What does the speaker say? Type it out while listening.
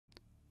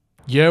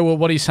Yo, well,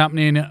 what is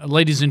happening?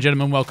 Ladies and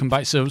gentlemen, welcome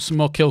back. So, some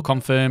more kill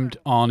confirmed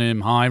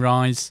on High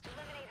Rise.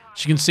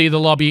 As you can see, the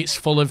lobby, it's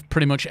full of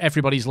pretty much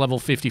everybody's level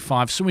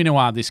 55, so we know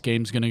how this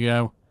game's going to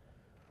go.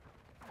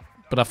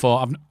 But I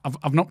thought,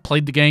 I've not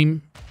played the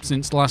game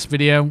since the last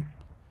video.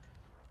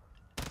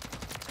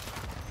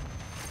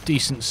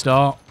 Decent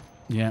start.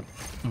 Yeah,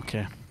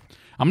 okay.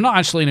 I'm not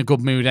actually in a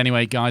good mood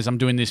anyway, guys. I'm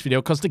doing this video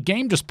because the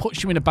game just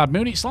puts you in a bad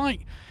mood. It's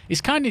like,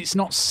 it's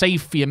not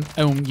safe for your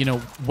own,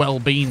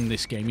 well-being,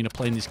 this game,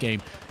 playing this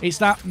game. It's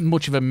that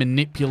much of a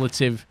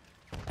manipulative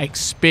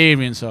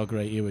experience. Oh,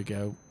 great, here we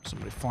go.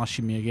 Somebody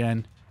flashing me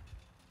again.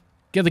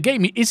 Yeah, the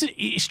game,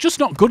 it's just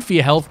not good for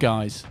your health,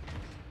 guys.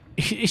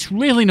 It's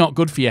really not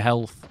good for your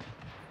health.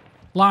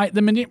 Like,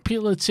 the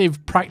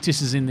manipulative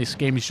practices in this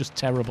game is just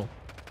terrible.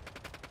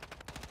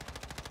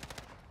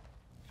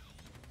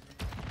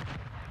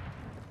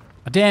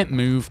 I daren't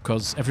move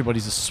because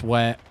everybody's a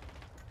sweat.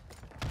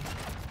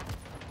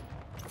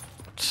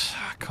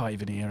 I can't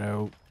even hear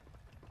out.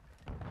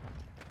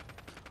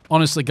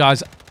 Honestly,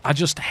 guys, I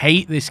just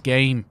hate this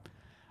game.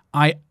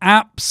 I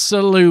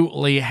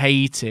absolutely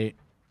hate it.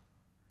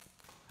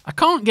 I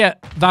can't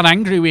get that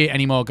angry with it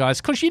anymore,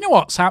 guys, because you know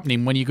what's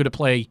happening when you're going to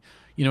play,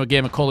 a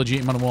game of Call of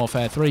Duty Modern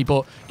Warfare 3.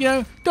 But,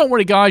 don't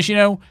worry, guys,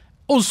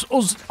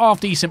 us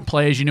half-decent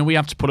players, we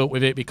have to put up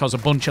with it because a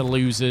bunch of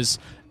losers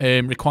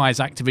requires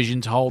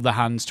Activision to hold their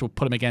hands to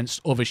put them against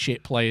other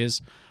shit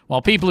players.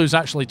 While people who's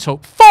actually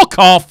took... Fuck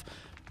off!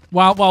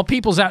 While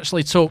people's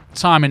actually took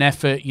time and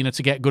effort,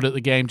 to get good at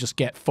the game, just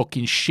get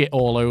fucking shit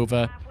all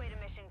over.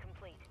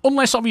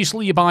 Unless,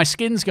 obviously, you buy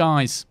skins,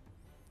 guys.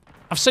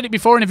 I've said it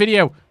before in a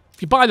video.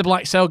 If you buy the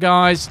Black Cell,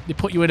 guys, they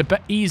put you in a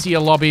bit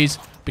easier lobbies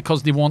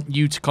because they want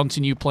you to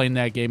continue playing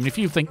their game. And if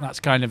you think that's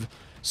kind of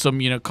some,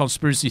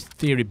 conspiracy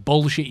theory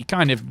bullshit, you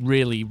kind of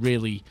really,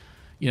 really,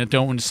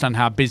 don't understand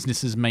how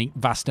businesses make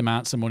vast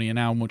amounts of money and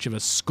how much of a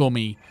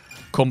scummy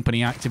company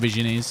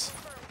Activision is.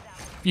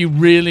 If you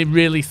really,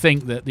 really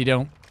think that they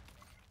don't,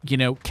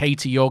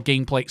 cater your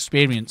gameplay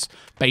experience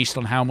based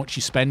on how much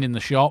you spend in the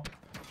shop,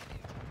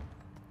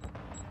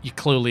 you're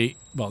clearly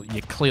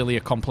a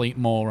complete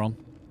moron.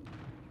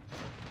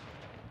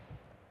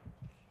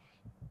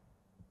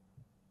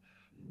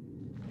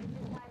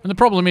 And the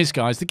problem is,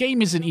 guys, the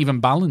game isn't even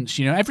balanced.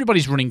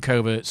 Everybody's running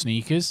covert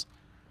sneakers.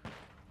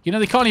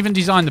 They can't even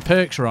design the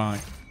perks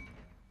right.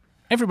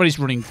 Everybody's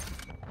running,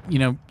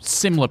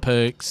 similar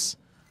perks.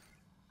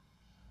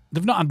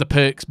 They've not had the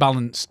perks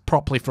balanced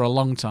properly for a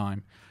long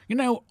time.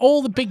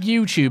 All the big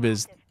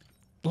YouTubers,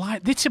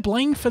 they're to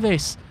blame for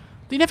this.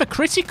 They're never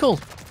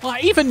critical.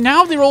 Even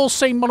now, they're all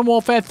saying Modern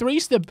Warfare 3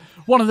 is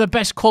one of the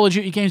best Call of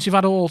Duty games we've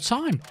had of all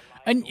time.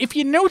 And if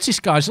you notice,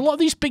 guys, a lot of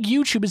these big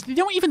YouTubers, they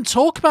don't even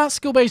talk about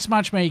skill-based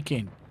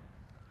matchmaking.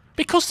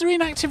 Because they're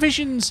in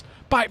Activision's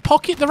back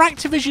pocket. They're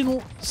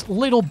Activision's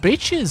little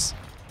bitches.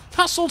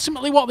 That's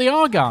ultimately what they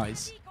are,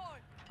 guys.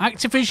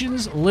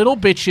 Activision's little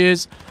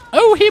bitches.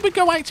 Oh, here we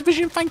go,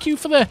 Activision. Thank you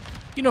for the,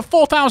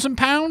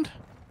 £4,000.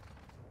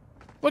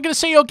 We're going to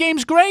say your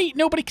game's great.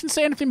 Nobody can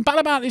say anything bad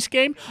about this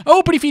game.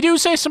 Oh, but if you do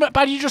say something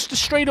bad, you're just a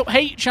straight-up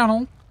hate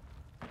channel.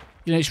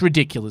 It's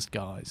ridiculous,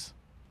 guys.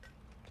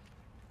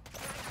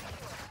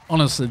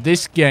 Honestly,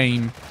 this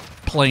game,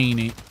 playing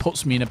it,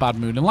 puts me in a bad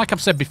mood. And like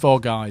I've said before,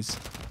 guys...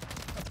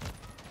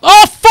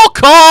 Oh,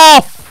 fuck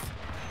off!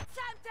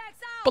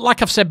 But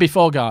like I've said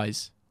before,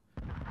 guys...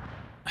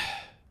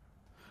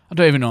 I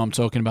don't even know what I'm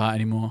talking about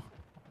anymore.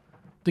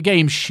 The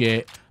game's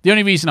shit. The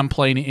only reason I'm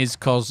playing it is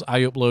because I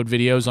upload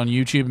videos on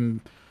YouTube,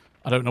 and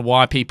I don't know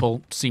why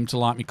people seem to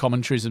like my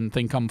commentaries and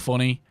think I'm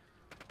funny.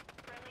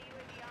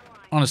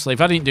 Honestly,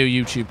 if I didn't do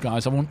YouTube,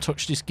 guys, I wouldn't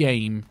touch this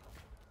game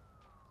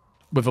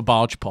with a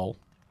barge pole.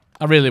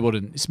 I really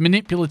wouldn't. It's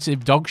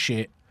manipulative dog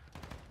shit.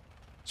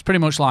 It's pretty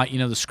much like, the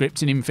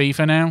scripting in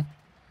FIFA now.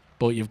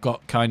 But you've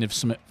got kind of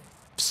something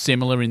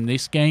similar in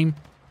this game.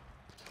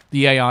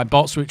 The AI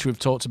bots, which we've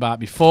talked about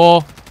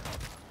before.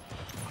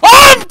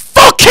 I'm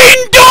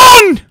fucking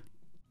done!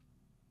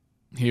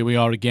 Here we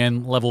are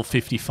again, level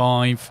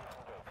 55.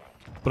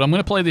 But I'm going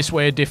to play this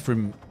way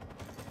different.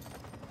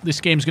 This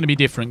game's going to be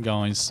different,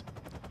 guys.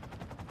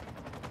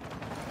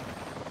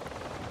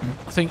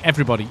 I think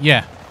everybody,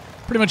 yeah.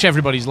 Pretty much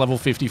everybody's level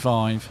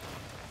 55.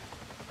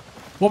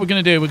 What we're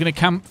going to do, we're going to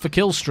camp for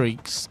kill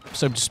streaks,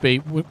 so to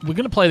speak. We're going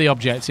to play the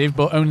objective,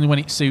 but only when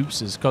it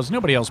suits us, because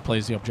nobody else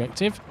plays the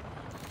objective.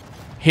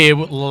 Here,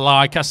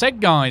 like I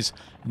said, guys,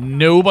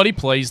 nobody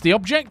plays the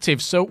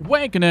objective, so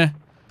we're going to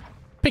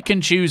pick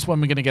and choose when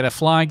we're going to get a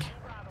flag,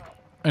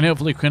 and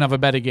hopefully we can have a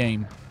better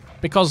game.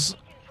 Because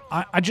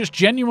I just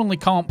genuinely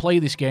can't play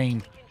this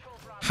game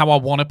how I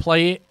want to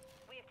play it.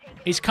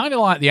 It's kind of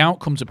like the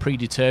outcomes are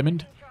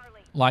predetermined.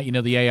 Like,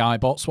 the AI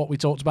bots, what we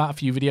talked about a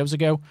few videos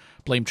ago.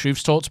 Blame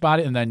Truth's talked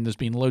about it, and then there's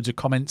been loads of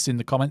comments in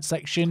the comment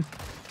section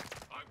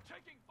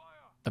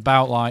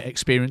about,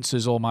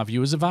 experiences all my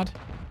viewers have had.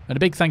 And a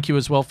big thank you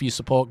as well for your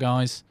support,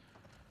 guys.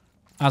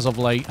 As of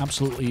late,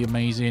 absolutely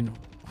amazing.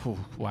 Oh,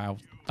 wow,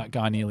 that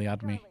guy nearly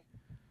had me.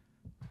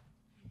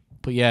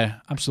 But yeah,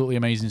 absolutely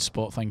amazing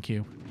support, thank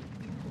you.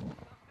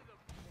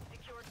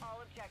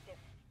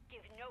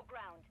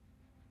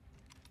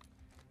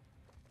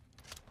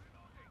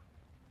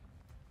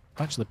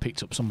 I've actually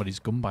picked up somebody's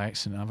gun by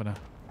accident, haven't I?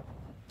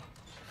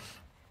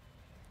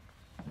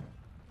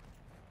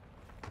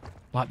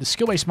 Like, the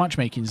skill-based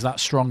matchmaking is that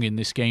strong in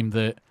this game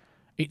that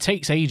it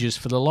takes ages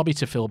for the lobby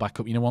to fill back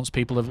up, you know, once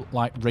people have,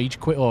 like, rage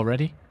quit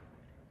already.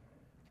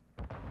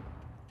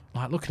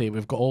 Like, look at it,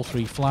 we've got all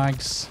 3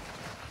 flags.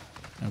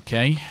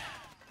 Okay.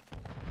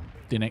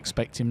 Didn't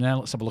expect him there.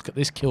 Let's have a look at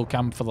this kill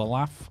cam for the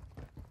laugh.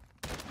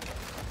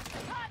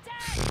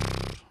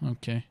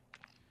 Okay.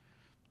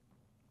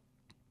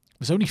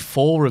 There's only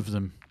 4 of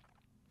them.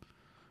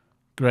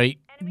 Great.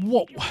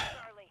 What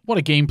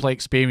a gameplay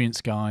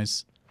experience,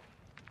 guys.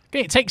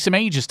 Okay, it takes some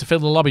ages to fill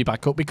the lobby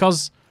back up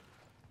because,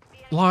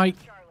 like,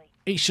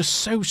 it's just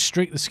so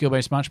strict, the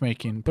skill-based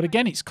matchmaking. But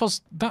again, it's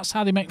because that's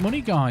how they make money,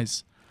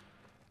 guys.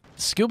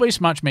 Skill-based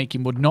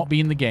matchmaking would not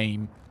be in the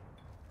game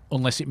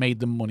unless it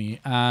made them money.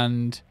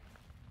 And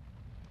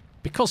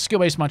because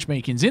skill-based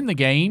matchmaking's in the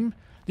game,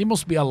 there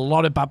must be a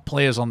lot of bad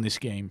players on this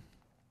game.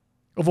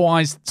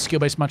 Otherwise,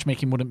 skill-based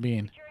matchmaking wouldn't be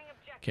in.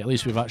 Okay, at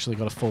least we've actually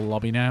got a full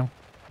lobby now.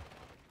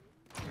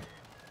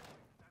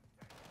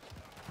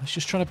 Let's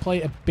just try to play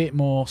it a bit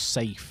more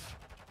safe.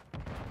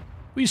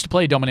 We used to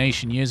play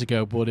domination years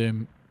ago, but oh, here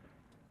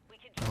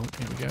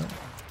we go.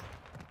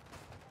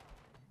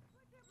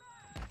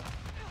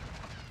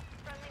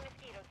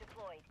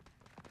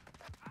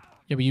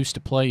 Yeah, we used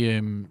to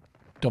play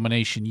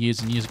domination years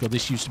and years ago.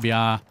 This used to be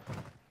our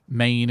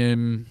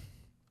main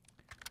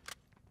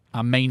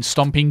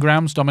stomping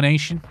grounds,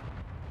 domination.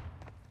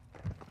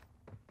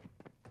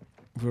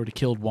 We've already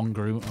killed one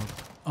Groot.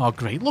 Oh,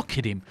 great. Look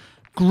at him.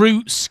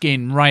 Groot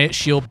skin, riot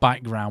shield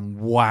background.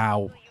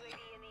 Wow.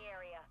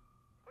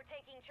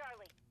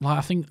 Like,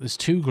 I think there's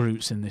 2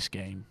 Groots in this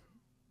game.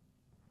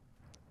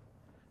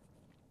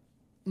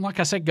 Like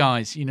I said,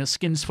 guys, you know,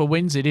 skins for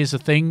wins, it is a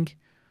thing.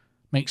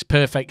 Makes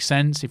perfect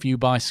sense if you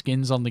buy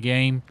skins on the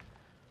game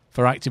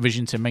for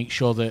Activision to make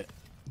sure that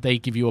they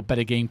give you a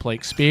better gameplay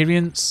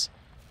experience.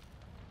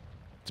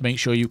 To make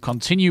sure you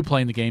continue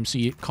playing the game so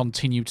you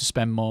continue to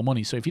spend more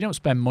money. So if you don't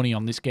spend money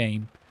on this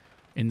game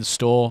in the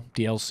store,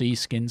 DLC,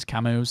 skins,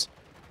 camos,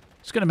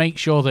 it's going to make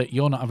sure that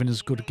you're not having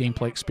as good a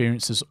gameplay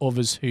experience as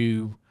others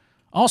who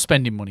are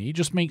spending money. It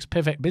just makes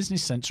perfect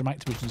business sense from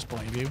Activision's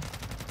point of view.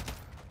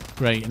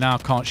 Great, now I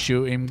can't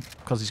shoot him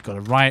because he's got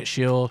a riot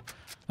shield.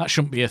 That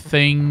shouldn't be a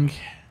thing.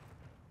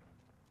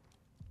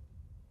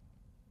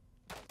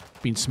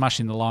 Been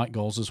smashing the light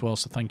goals as well,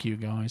 so thank you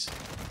guys.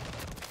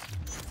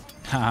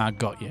 Haha,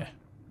 got you.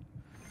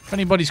 If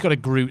anybody's got a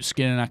Groot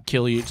skin and I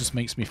kill you, it just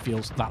makes me feel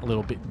that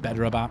little bit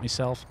better about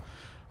myself.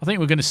 I think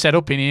we're going to set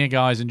up in here,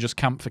 guys, and just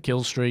camp for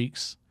kill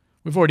streaks.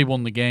 We've already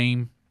won the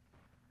game.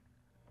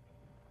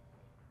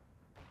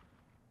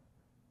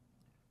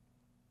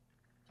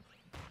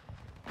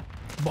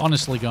 But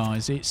honestly,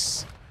 guys,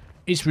 it's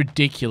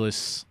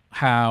ridiculous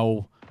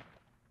how...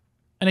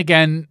 And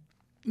again,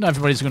 not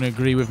everybody's going to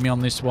agree with me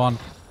on this one.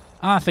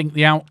 I think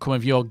the outcome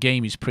of your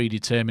game is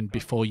predetermined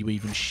before you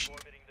even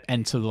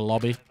enter the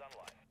lobby.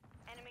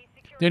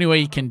 The only way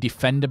you can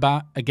defend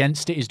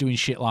against it is doing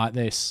shit like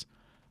this.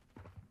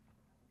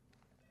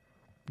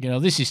 You know,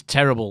 this is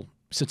terrible.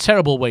 It's a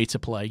terrible way to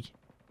play.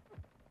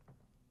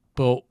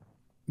 But,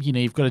 you know,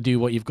 you've got to do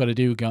what you've got to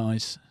do,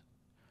 guys.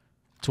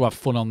 To have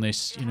fun on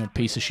this, you know,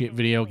 piece of shit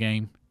video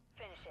game.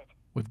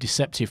 With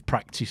deceptive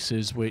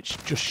practices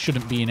which just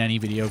shouldn't be in any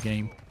video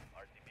game.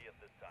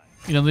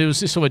 You know, there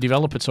was this other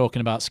developer talking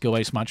about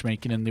skill-based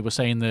matchmaking, and they were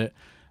saying that,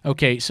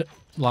 okay,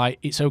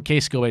 it's okay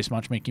skill-based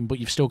matchmaking, but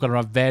you've still got to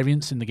have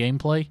variance in the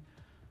gameplay.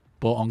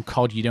 But on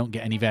COD, you don't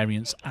get any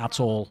variance at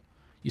all.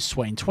 You're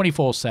sweating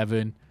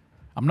 24/7.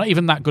 I'm not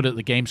even that good at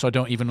the game, so I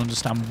don't even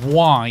understand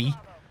why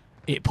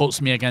it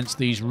puts me against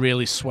these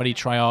really sweaty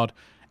tryhard.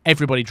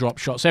 Everybody drop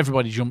shots,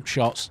 everybody jump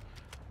shots.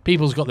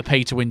 People's got the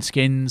pay-to-win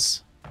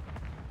skins.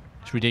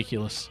 It's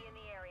ridiculous.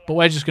 But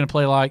we're just going to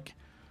play like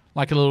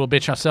a little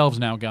bitch ourselves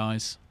now,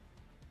 guys.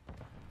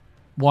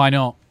 Why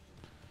not?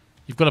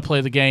 You've got to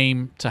play the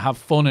game to have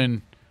fun,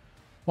 and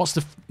what's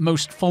the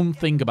most fun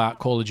thing about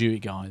Call of Duty,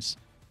 guys?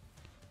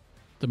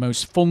 The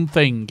most fun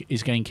thing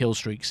is getting kill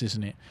streaks,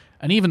 isn't it?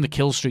 And even the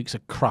kill streaks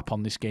are crap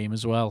on this game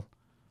as well.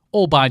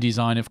 All by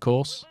design, of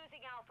course.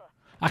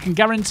 I can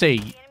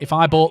guarantee if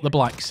I bought the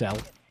black cell,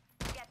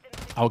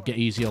 I would get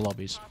easier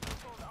lobbies.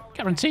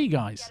 Guarantee,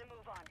 guys.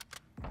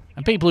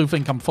 And people who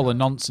think I'm full of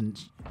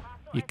nonsense,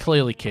 you're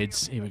clearly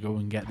kids. Here we go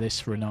and get this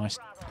for a nice,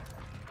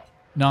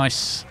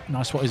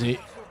 what is it?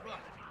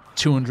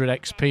 200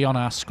 XP on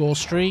our score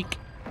streak.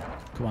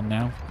 Come on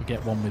now, we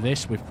get one with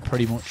this. We've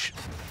pretty much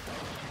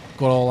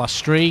got all our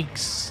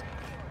streaks.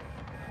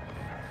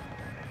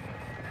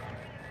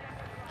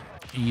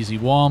 Easy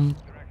one.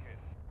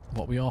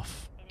 What are we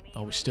off?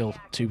 Oh, we're still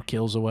 2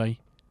 kills away.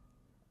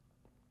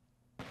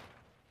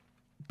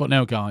 But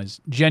no,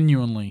 guys,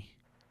 genuinely,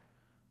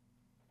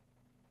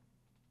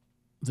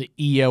 the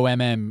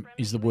EOMM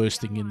is the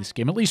worst thing in this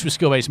game. At least with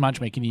skill-based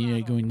matchmaking,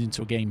 you're going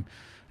into a game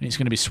and it's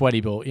going to be sweaty.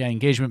 But yeah,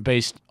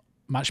 engagement-based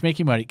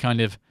matchmaking where it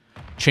kind of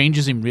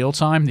changes in real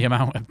time, the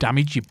amount of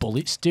damage your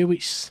bullets do.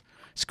 It's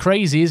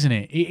crazy, isn't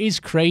it? It is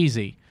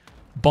crazy.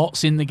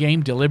 Bots in the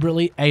game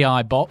deliberately,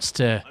 AI bots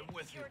to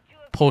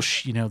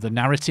push, you know, the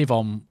narrative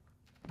on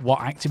what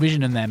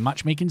Activision and their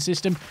matchmaking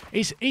system.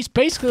 It's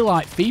basically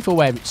like FIFA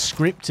where it's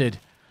scripted.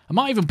 I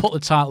might even put the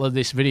title of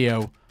this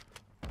video,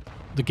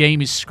 "The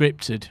game is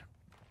scripted."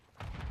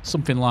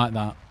 Something like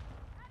that.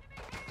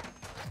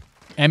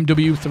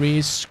 MW3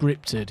 is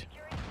scripted.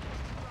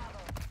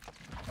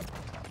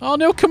 Oh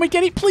no, can we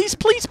get it? Please,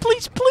 please,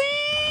 please,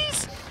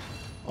 please!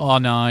 Oh,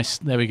 nice.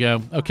 There we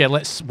go. Okay,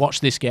 let's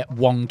watch this get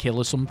 1 kill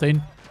or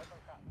something.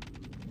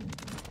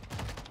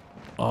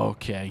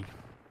 Okay.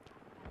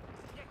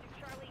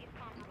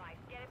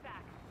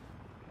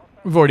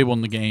 We've already won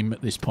the game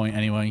at this point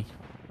anyway.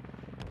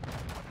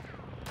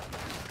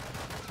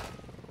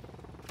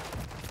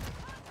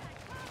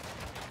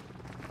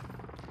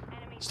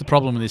 It's the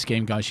problem with this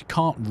game, guys. You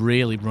can't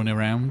really run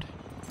around.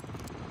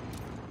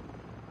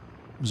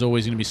 There's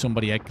always going to be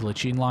somebody head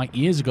glitching. Like,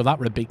 years ago, that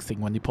were a big thing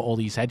when they put all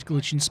these head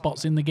glitching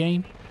spots in the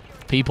game.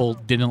 People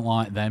didn't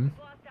like them.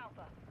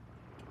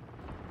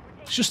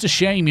 It's just a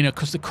shame, you know,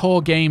 because the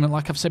core game, and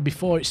like I've said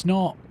before, it's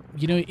not,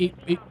 you know,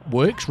 it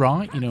works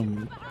right, you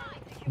know.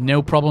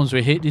 No problems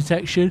with hit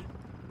detection.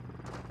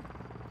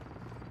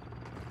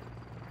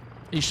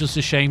 It's just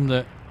a shame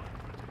that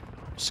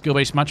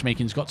skill-based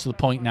matchmaking's got to the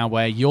point now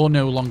where you're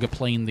no longer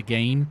playing the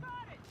game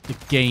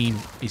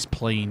is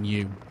playing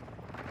you.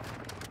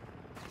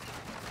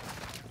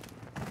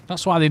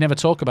 That's why they never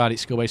talk about it,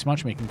 skill-based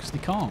matchmaking, because they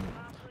can't.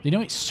 They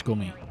know it's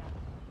scummy.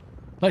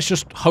 Let's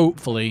just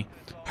hopefully,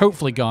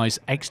 guys,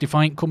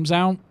 X-Defiant comes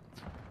out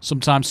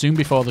sometime soon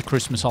before the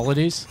Christmas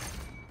holidays.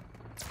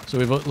 So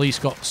we've at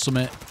least got some...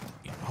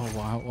 Oh,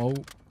 wow. Oh,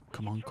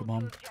 come on, come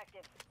on.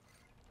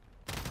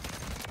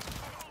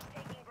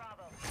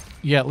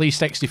 Yeah, at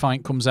least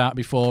X-Defiant comes out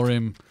before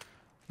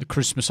the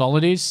Christmas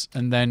holidays,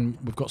 and then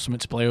we've got something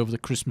to play over the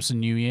Christmas and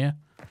New Year.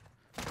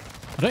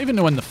 I don't even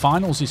know when the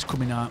finals is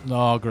coming out.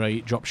 Oh,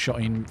 great. Drop shot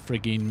in,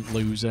 frigging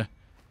loser.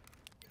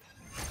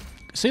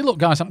 See, look,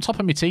 guys, I'm top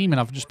of my team, and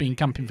I've just been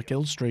camping for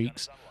kill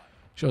streaks.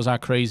 Shows how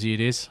crazy it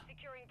is.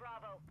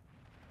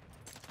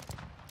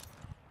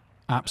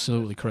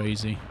 Absolutely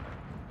crazy.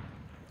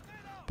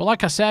 But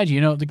like I said,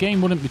 you know, the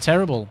game wouldn't be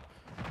terrible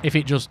if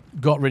it just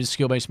got rid of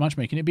skill-based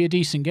matchmaking. It'd be a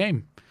decent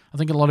game. I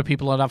think a lot of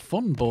people would have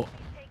fun, but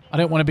I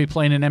don't want to be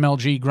playing an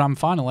MLG Grand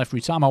Final every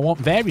time. I want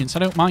variance. I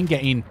don't mind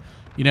getting,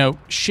 you know,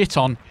 shit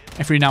on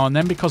every now and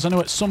then, because I know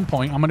at some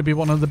point I'm going to be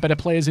one of the better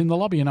players in the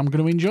lobby and I'm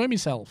going to enjoy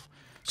myself.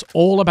 It's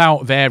all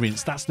about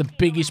variance. That's the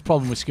biggest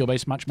problem with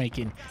skill-based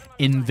matchmaking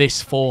in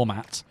this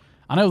format.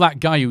 I know that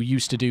guy who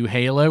used to do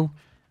Halo,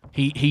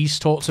 he's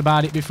talked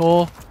about it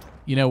before,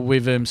 you know,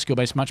 with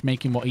skill-based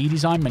matchmaking, what he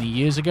designed many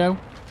years ago,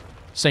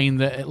 saying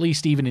that at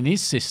least even in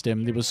his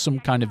system there was some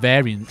kind of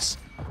variance,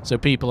 so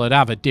people would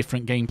have a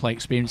different gameplay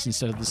experience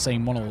instead of the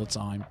same one all the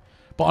time.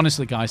 But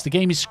honestly, guys, the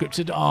game is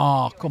scripted.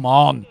 Oh, come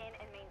on.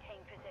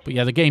 But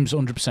yeah, the game's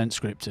 100%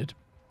 scripted.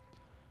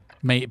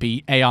 May it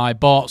be AI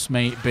bots,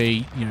 may it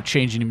be, you know,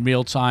 changing in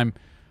real time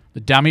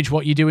the damage,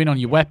 what you're doing on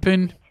your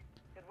weapon.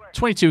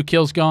 22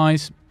 kills,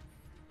 guys.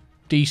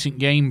 Decent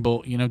game,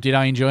 but, you know, did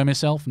I enjoy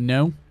myself?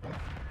 No.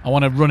 I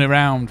want to run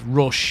around,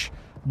 rush,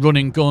 run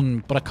and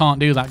gun, but I can't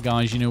do that,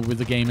 guys, you know, with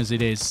the game as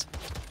it is.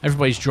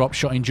 Everybody's drop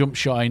shotting, jump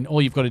shotting.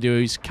 All you've got to do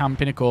is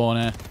camp in a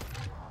corner,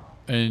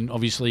 and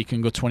obviously you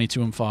can go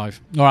 22-5.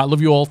 All right,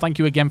 love you all. Thank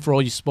you again for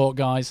all your support,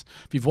 guys.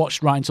 If you've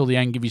watched right until the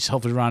end, give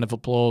yourself a round of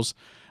applause.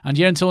 And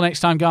yeah, until next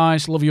time,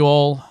 guys, love you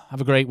all.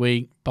 Have a great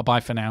week.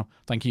 Bye-bye for now.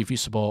 Thank you for your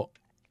support.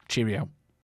 Cheerio.